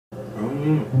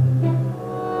Delete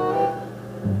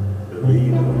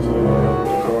them. So the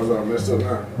cars all messed up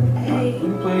now. Hey, You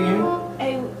can play again.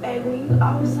 hey, when you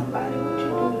off somebody, what you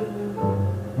do?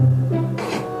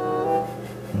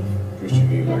 Guess you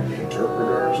need like an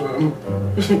interpreter or something.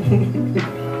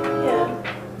 Yeah.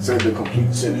 Say the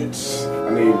complete sentence. I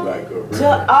need like a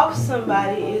To off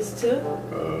somebody is to.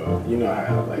 you know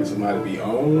how like somebody be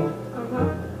on?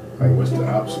 Like what's the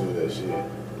opposite of that shit?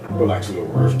 But like to the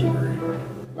worst degree.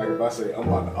 Like if I say I'm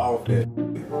about to off that.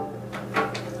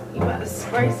 You about to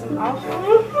spray some off.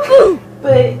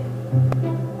 But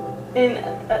and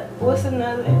what's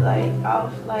another like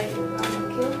off like I'm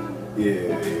gonna kill him?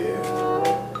 Yeah.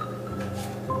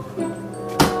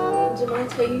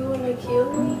 Jmontt, you wanna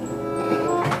kill me?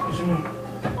 What you mean?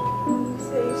 You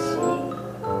say she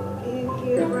in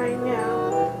here right now.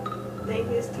 Think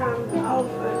it's time to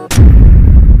offer.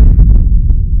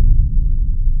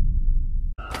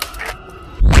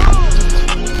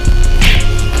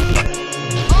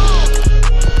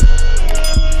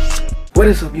 What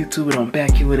is up, YouTube? And I'm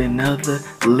back here with another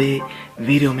lit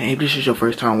video, man. If this is your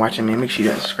first time watching, man, make sure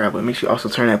you guys subscribe, but make sure you also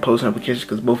turn that post notifications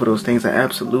because both of those things are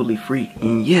absolutely free.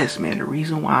 And yes, man, the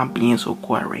reason why I'm being so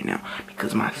quiet right now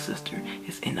because my sister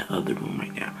is in the other room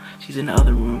right now. She's in the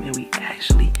other room, and we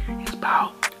actually is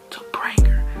about to prank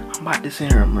her. I'm about to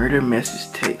send her a murder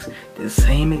message text the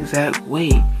same exact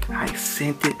way I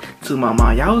sent it to my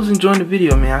mom. Y'all was enjoying the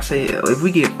video, man. I said if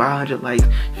we get 500 likes,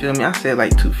 feel me? I said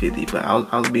like 250, but I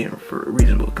was being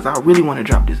reasonable because I really want to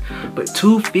drop this. But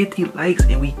 250 likes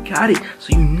and we got it. So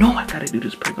you know I gotta do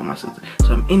this prank on my sister.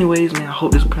 So anyways, man, I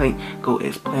hope this prank go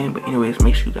as planned. But anyways,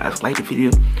 make sure you guys like the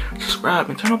video, subscribe,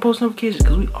 and turn on post notifications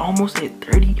because we almost at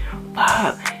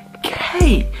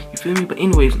 35K. You feel me? But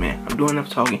anyways, man, I'm doing enough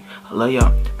talking. I love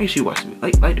y'all. Make sure you watch the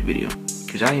like the video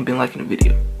because y'all ain't been liking the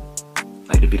video.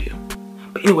 Like the video.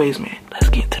 But anyways, man, let's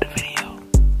get into the video.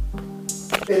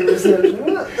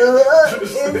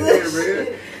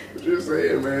 Just say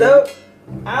it, man. Nope.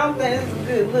 I don't think it's a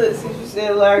good look since you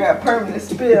said like I got permanent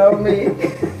spit on me.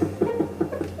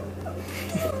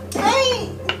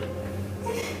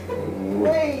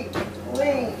 Wait.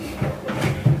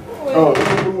 Oh,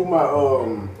 let me move my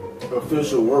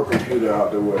official work computer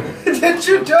out the way. That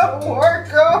you don't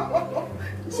work on.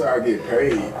 So I get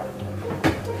paid.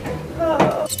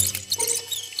 Oh.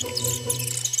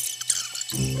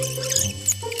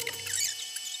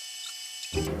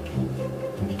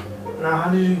 Now, how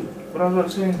did you, what I was about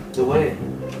to say? The wedding.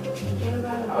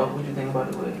 What What you think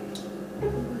about the wedding?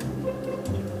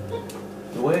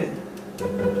 The wedding?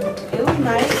 It was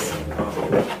nice.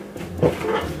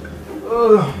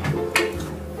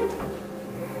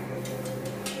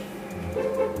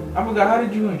 I forgot, how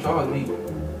did you and Charles meet?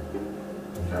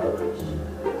 College.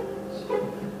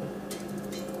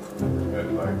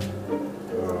 And like,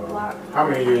 how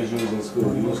many years you was in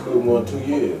school? You was in school more than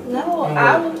 2 years. No,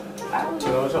 I was. You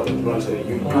know what I'm trying to say?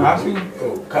 You high school?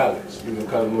 Oh, college. You was in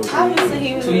college more than 2 years. Obviously,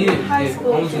 he was 2 in years, high yeah,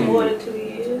 school only for 2 more years. than 2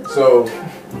 years. So,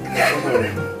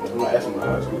 I'm gonna ask my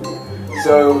high school.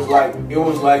 So it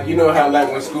was like, you know how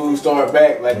like when school started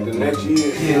back, like the next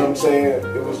year, you know what I'm saying?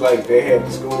 It was like they had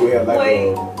the school, we had like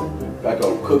a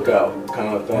cookout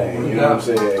kind of thing, you know what I'm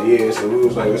saying? Yeah, so we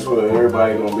was like, this is where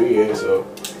everybody gonna be at, so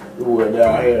we were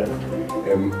down here.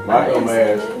 And my dumb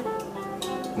ass,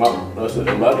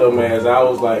 I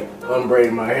was like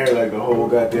unbraiding my hair like the whole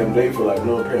goddamn day for like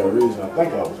no apparent reason. I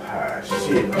think I was high as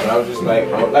shit, but I was just like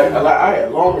I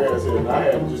had long hair and I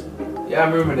had just. Yeah, I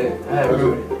remember that. I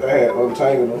had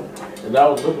untangled them, and I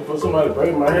was looking for somebody to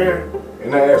braid my hair,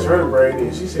 and I asked her to braid it,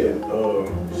 and she said,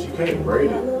 she can't braid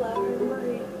it.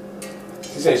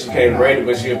 She said she can't braid it,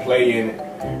 but she'll play in it,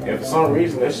 and for some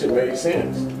reason that shit made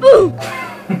sense.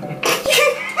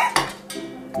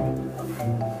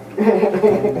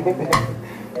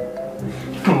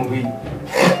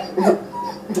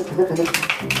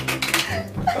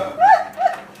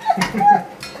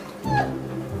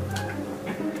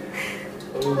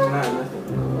 It was not nothing.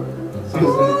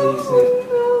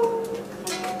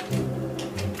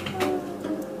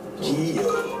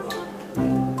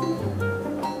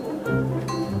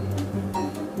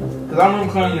 Cause I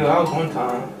remember calling your house one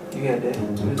time. You had that.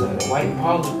 It was like a white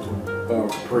Impala.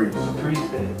 Priest.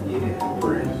 Priest that, yeah.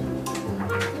 Priest.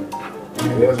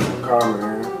 Yeah, that's a car,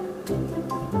 man.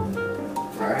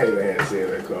 I hate I had to say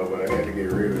that car, but I had to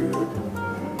get rid of it.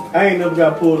 I ain't never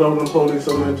got pulled over the police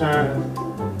so many times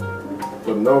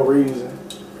for no reason.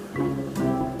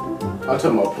 I'm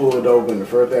talking about pulled over and the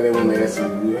first thing they want to ask you,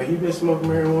 have you been smoking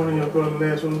marijuana in your car the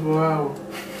last 24 hours?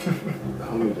 I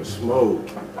don't need to smoke.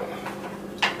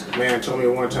 Man told me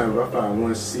one time if I find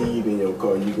one seed in your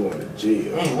car, you going to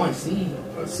jail. Ain't one seed.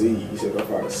 A seed. He said if I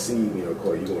find a seed in your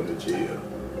car, you going to jail.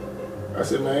 I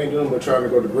said, man, I ain't doing but trying to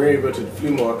go to Greenville to the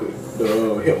flea market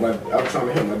to help I was trying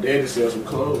to help my daddy sell some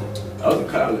clothes. I was in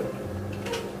college.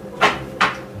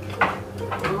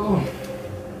 Oh.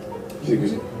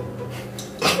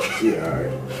 Yeah,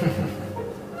 alright.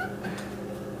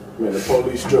 Man, the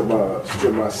police stripped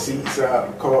my seats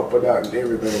out, car put out, and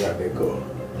everything out that car.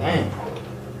 Dang.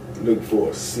 Looking for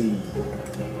a seed.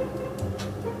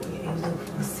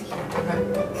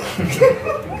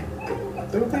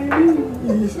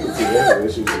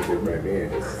 That shit was good back then.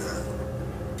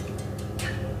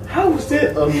 How was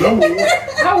that a number one?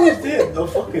 How is that a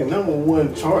fucking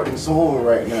 #1 charting song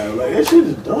right now? Like that shit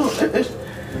is dumb.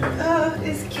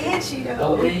 It's catchy though.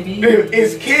 Oh baby.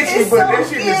 It's catchy, but that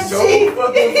shit is so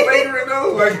fucking flagrant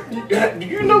though. Like, do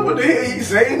you know what the hell he's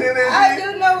saying in that I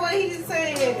do know what he's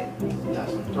saying. Got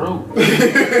some throat.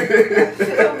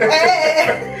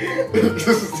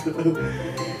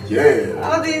 Yeah.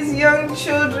 All these young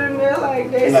children, they're like,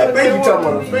 And I think you talking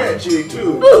about a fat chick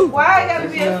too. Why I gotta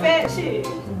be a fat chick?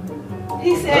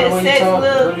 He said sex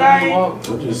little thing. I'm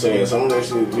just saying some of that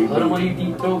shit too. Let the way you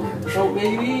deep throat,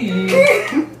 baby.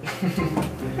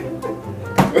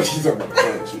 She's talking about a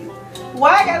fat chick.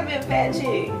 Why I gotta be a fat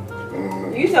chick?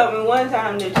 You told me one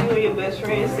time that you and your best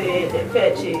friend said that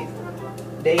fat chicks,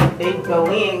 they go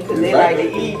in because they like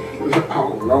to eat. I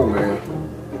don't know, man.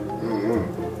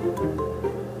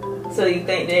 So you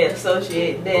think they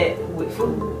associate that with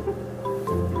food?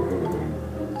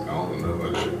 I don't know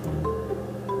about shit.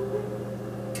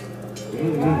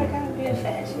 Why I gotta be a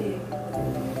fat chick?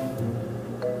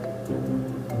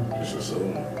 It's just so.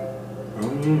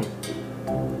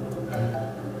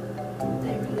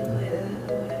 They really play that.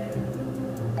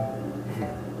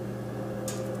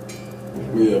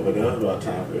 Yeah, but that was about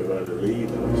time for everybody to leave.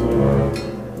 So.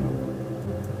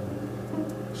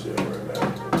 Shit, right now.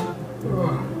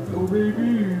 Oh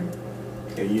baby.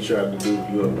 And you tried to do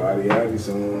your body out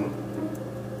song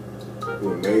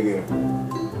with Megan.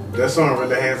 That song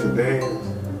really has a dance.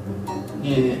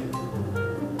 Yeah.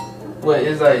 What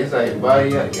it's like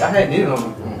body. I had it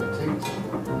on TikTok.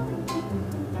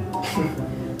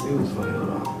 It was funny. Hold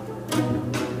on.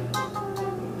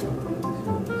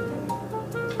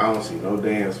 I don't see no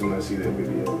dance when I see that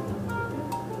video.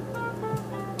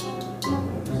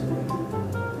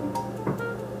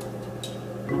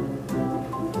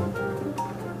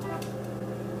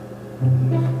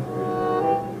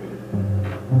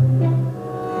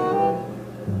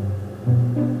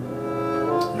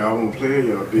 Y'all wanna play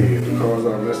y'all did. The cars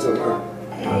are messed up now.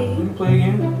 Hey, We can play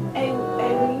again. hey,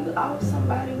 when you off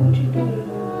somebody, what you do?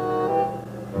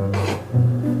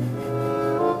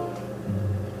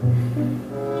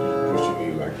 What you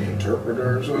need, like an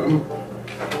interpreter or something?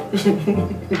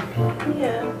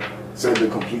 Yeah. Say the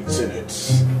complete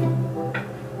sentence.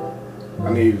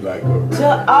 I need like a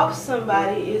To off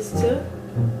somebody is to.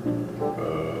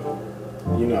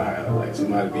 you know how like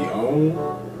somebody be on?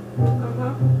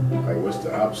 Like what's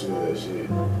the opposite of that shit?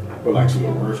 But like to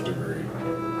a worst degree.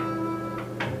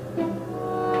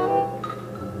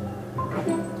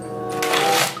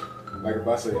 Like if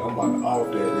I say I'm about to off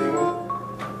that nigga.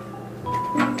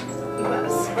 You about to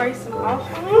spray some off?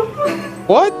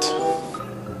 What?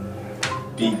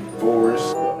 Deep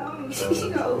forest.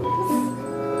 Deep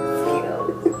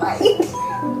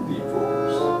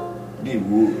forest. Deep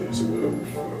woods or whatever.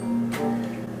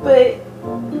 But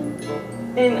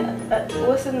and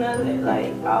what's another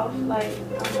like off like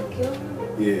I'm gonna kill him?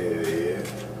 Yeah.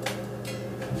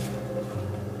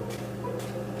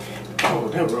 Oh,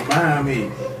 that remind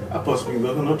me. I'm supposed to be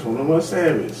looking up 21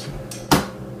 Savage.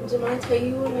 Jmontt,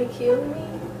 you wanna kill me?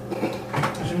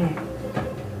 What you mean?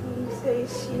 You say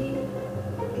she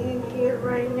in here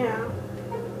right now.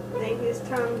 Think it's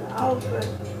time to offer.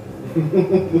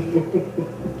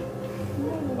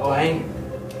 Oh, I ain't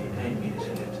mean to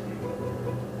say that to you.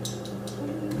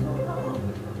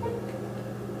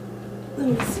 Let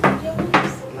me see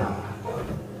yours.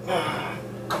 Nah.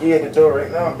 You at the door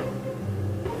right now.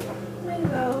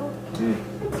 Hello.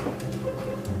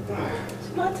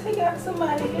 Jmontt got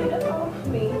somebody here to off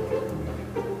me.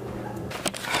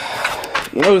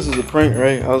 You know this is a prank,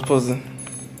 right? I was supposed to.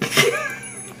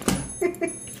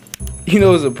 You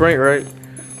know it's a prank, right?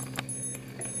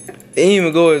 It didn't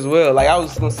even go as well. Like I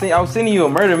was sending you a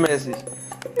murder message.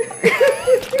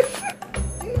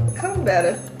 Come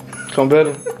better. Come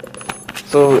better.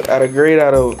 So at a grade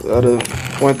out of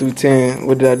 1 through 10,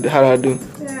 how did I do?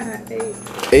 Yeah, 8.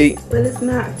 8. But it's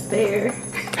not fair.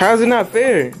 How is it not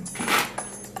fair?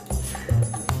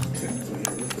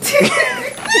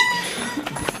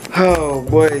 Oh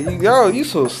boy, you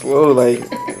so slow. Like,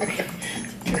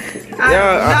 I'm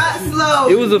not slow.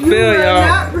 It was a fail, y'all.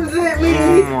 Not present me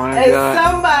as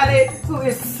somebody who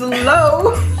is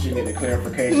slow. She needed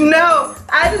clarification. No,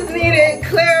 I just needed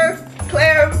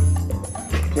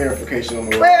clarification on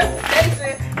the word.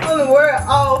 Clarification on the word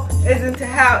all as into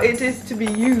how it is to be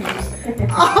used.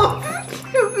 All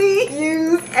to be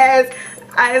used as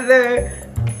either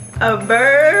a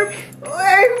verb or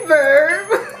a verb.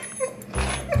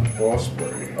 Or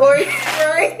spray. Or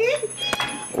spray.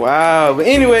 Wow, but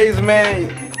anyways, man,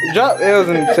 drop L's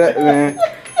in the chat, man.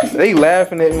 They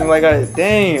laughing at me like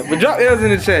damn. But drop L's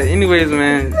in the chat. Anyways,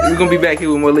 man, we're gonna be back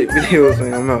here with more lit videos,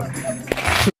 man. I'm out.